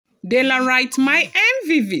De la right, my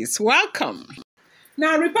MVVs, welcome.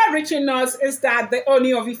 Now, report reaching us is that the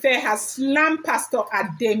Ooni of Ife has slammed Pastor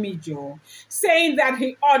Ademiju, saying that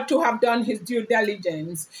he ought to have done his due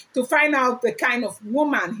diligence to find out the kind of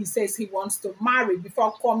woman he says he wants to marry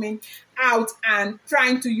before coming out and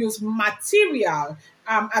trying to use material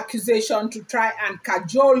accusation to try and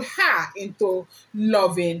cajole her into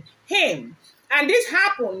loving him. And this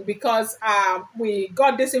happened because we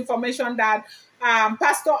got this information that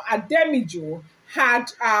Pastor Ademiju had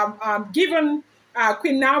given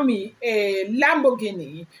Queen Naomi a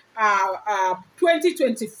Lamborghini,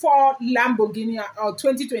 2024 Lamborghini or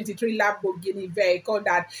 2023 Lamborghini vehicle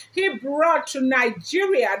that he brought to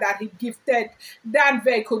Nigeria, that he gifted that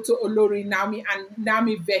vehicle to Olori Naomi, and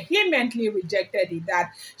Naomi vehemently rejected it,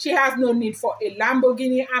 that she has no need for a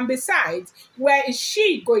Lamborghini, and besides, where is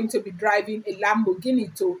she going to be driving a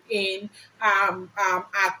Lamborghini to in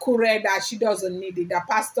Akure, that she doesn't need it. The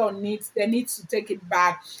pastor needs to take it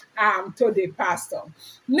back to the pastor.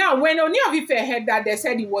 Now, when Ooni of Ife heard that, they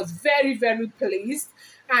said he was very, very pleased.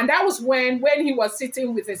 And that was when he was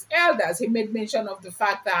sitting with his elders, he made mention of the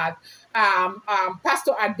fact that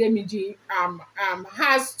Pastor Ademiju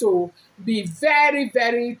has to be very,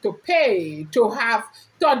 very to pay to have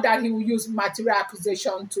thought that he will use material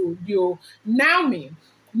accusation to do Naomi.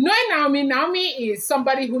 Knowing Naomi is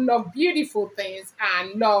somebody who loves beautiful things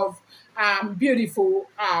and love beautiful,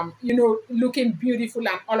 looking beautiful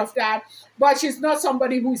and all of that. But she's not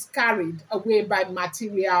somebody who is carried away by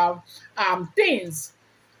material things.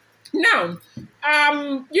 Now,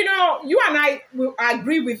 you and I will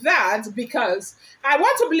agree with that, because I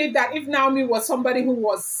want to believe that if Naomi was somebody who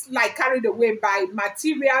was like carried away by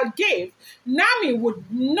material gift, Naomi would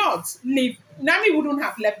not leave. Naomi wouldn't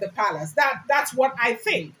have left the palace. That's what I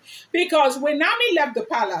think. Because when Naomi left the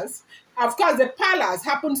palace, of course, the palace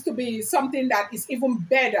happens to be something that is even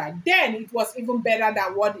better. Then it was even better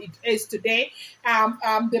than what it is today.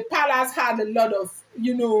 The palace had a lot of,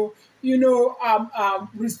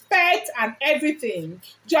 respect and everything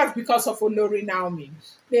just because of Olori Naomi.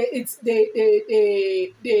 It's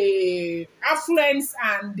the affluence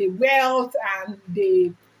and the wealth and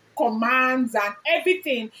the commands and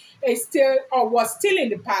everything is still, or was still, in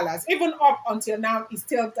the palace, even up until now is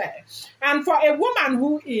still there. And for a woman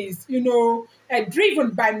who is,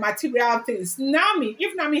 driven by material things,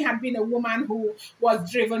 if Naomi had been a woman who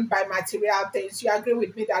was driven by material things, you agree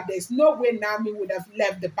with me that there's no way Naomi would have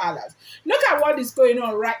left the palace. Look at what is going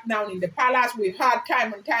on right now in the palace. We've heard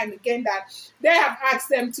time and time again that they have asked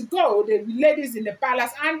them to go, the ladies in the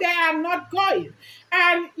palace, and they are not going.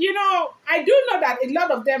 And, I do know that a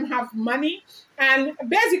lot of them have money, and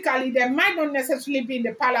basically they might not necessarily be in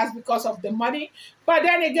the palace because of the money, but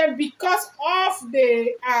then again, because of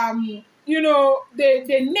the, the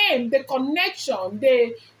name, the connection,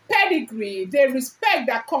 the pedigree, the respect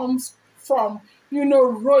that comes from,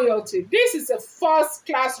 royalty. This is a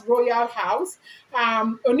first-class royal house.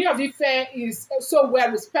 Ooni of Ife is so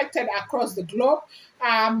well respected across the globe.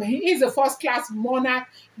 He is a first-class monarch.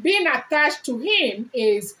 Being attached to him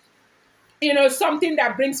is, something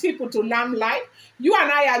that brings people to limelight. You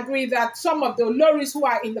and I agree that some of the Oloris who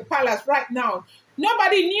are in the palace right now,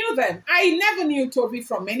 nobody knew them. I never knew Toby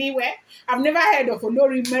from anywhere. I've never heard of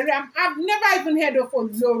Olori Mariam. I've never even heard of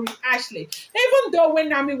Olori Ashley. Even though when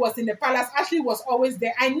Naomi was in the palace, Ashley was always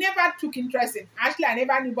there. I never took interest in Ashley. I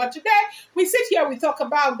never knew. But today, we sit here, we talk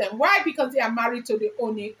about them. Why? Because they are married to the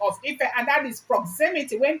Ooni of Ife. And that is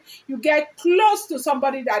proximity. When you get close to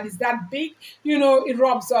somebody that is that big, it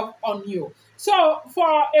rubs off on you. So for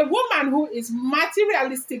a woman who is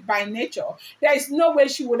materialistic by nature, there is no way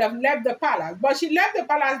she would have left the palace. But she left the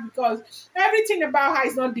palace because everything about her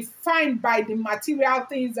is not defined by the material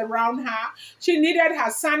things around her. She needed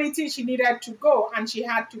her sanity. She needed to go, and she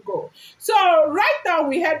had to go. So right now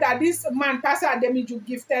we heard that this man, Pastor Ademiju,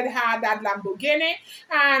 gifted her that Lamborghini,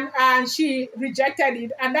 and she rejected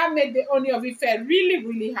it. And that made the Ooni of Ife really,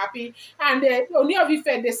 really happy. And the Ooni of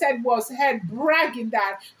Ife, they said, was heard bragging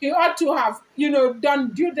that he ought to have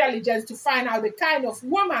done due diligence to find out the kind of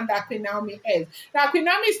woman that Queen Naomi is. Now, Queen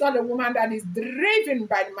Naomi is not a woman that is driven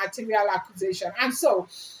by the material accusation. And so,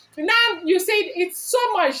 now you see, it's so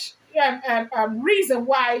much reason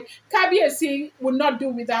why Kabiyesi would not do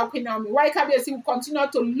without Queen Naomi, why Kabiyesi will continue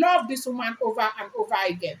to love this woman over and over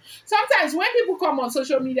again. Sometimes when people come on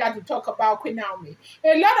social media to talk about Queen Naomi,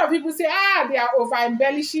 a lot of people say, they are over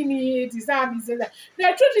embellishing it, it's not this and that. The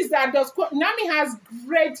truth is that Naomi has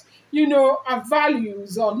great her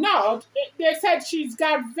values or not. They said she's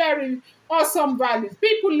got very awesome values.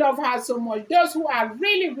 People love her so much. Those who are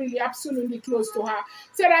really, really absolutely close to her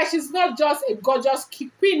say that she's not just a gorgeous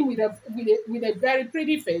queen with a very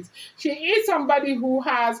pretty face. She is somebody who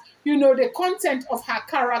has, the content of her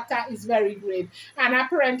character is very great. And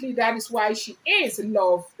apparently that is why she is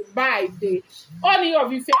loved by the Ooni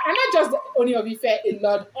of Ife, and not just the Ooni of Ife, a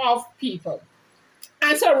lot of people.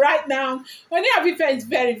 And so right now, Ooni of Ife is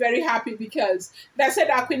very, very happy because they said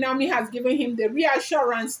that Queen Naomi has given him the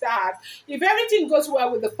reassurance that if everything goes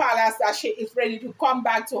well with the palace, that she is ready to come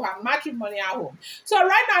back to her matrimonial home. So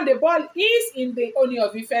right now, the ball is in the Ooni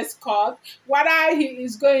of Ife's court. Whether he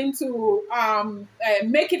is going to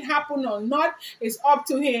make it happen or not is up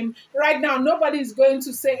to him. Right now, nobody is going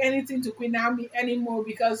to say anything to Queen Naomi anymore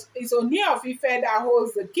because it's Ooni of Ife that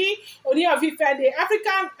holds the key. Ooni of Ife, the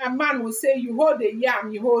African man will say, you hold the yam,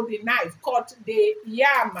 you hold the knife, cut the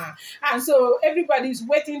yam. And so everybody's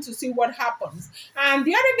waiting to see what happens. And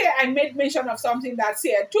the other day I made mention of something that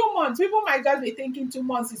said 2 months. People might just be thinking 2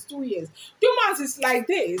 months is 2 years. 2 months is like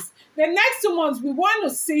this. The next 2 months we want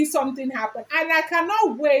to see something happen. And I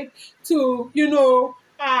cannot wait to,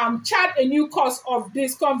 chart a new course of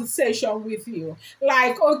this conversation with you.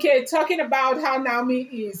 Like, okay, talking about how Naomi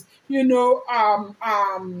is,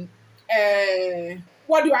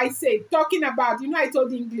 what do I say? Talking about, I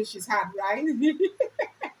told you English is hard, right?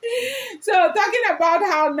 So talking about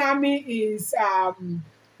how Naomi is,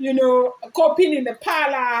 coping in the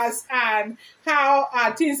palace and how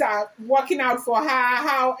things are working out for her,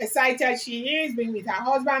 how excited she is being with her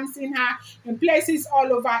husband, seeing her in places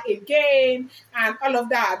all over again, and all of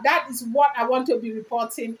that. That is what I want to be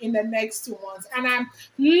reporting in the next 2 months. And I'm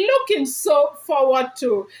looking so forward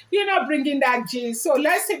to, bringing that gist. So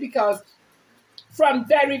let's say because from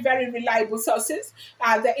very, very reliable sources,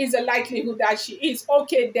 there is a likelihood that she is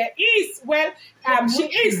okay. There is, she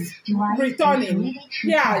is returning.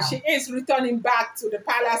 Yeah, she is returning back to the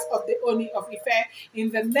palace of the Ooni of Ife in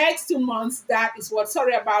the next 2 months. That is what.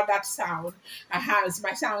 Sorry about that sound. It's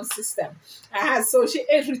my sound system. So she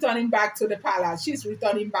is returning back to the palace. She's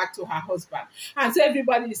returning back to her husband, and so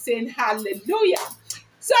everybody is saying hallelujah.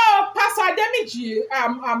 So Pastor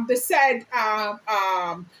Ademiju, they said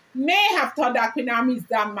may have thought that Queen Naomi is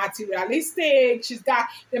that materialistic.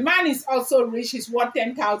 The man is also rich. He's worth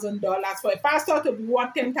 $10,000. For a pastor to be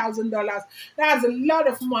worth $10,000, that's a lot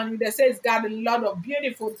of money. They say he's got a lot of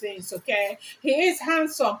beautiful things. Okay, he is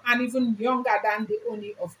handsome and even younger than the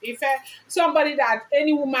Ooni of Ife. Somebody that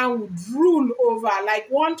any woman would rule over, like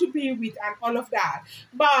want to be with, and all of that.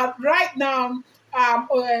 But right now,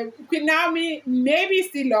 Queen Naomi maybe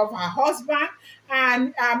still love her husband,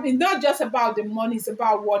 and it's not just about the money, it's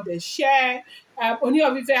about what they share. Ooni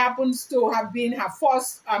of Ife happens to have been her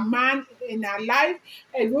first man in her life.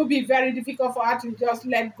 It will be very difficult for her to just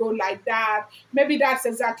let go like that. Maybe that's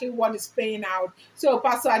exactly what is playing out. So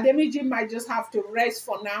Pastor Ademiju might just have to rest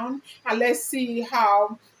for now, and let's see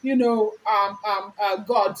how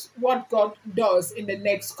what God does in the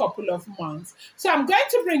next couple of months. So I'm going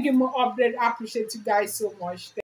to bring you more update. I appreciate you guys so much.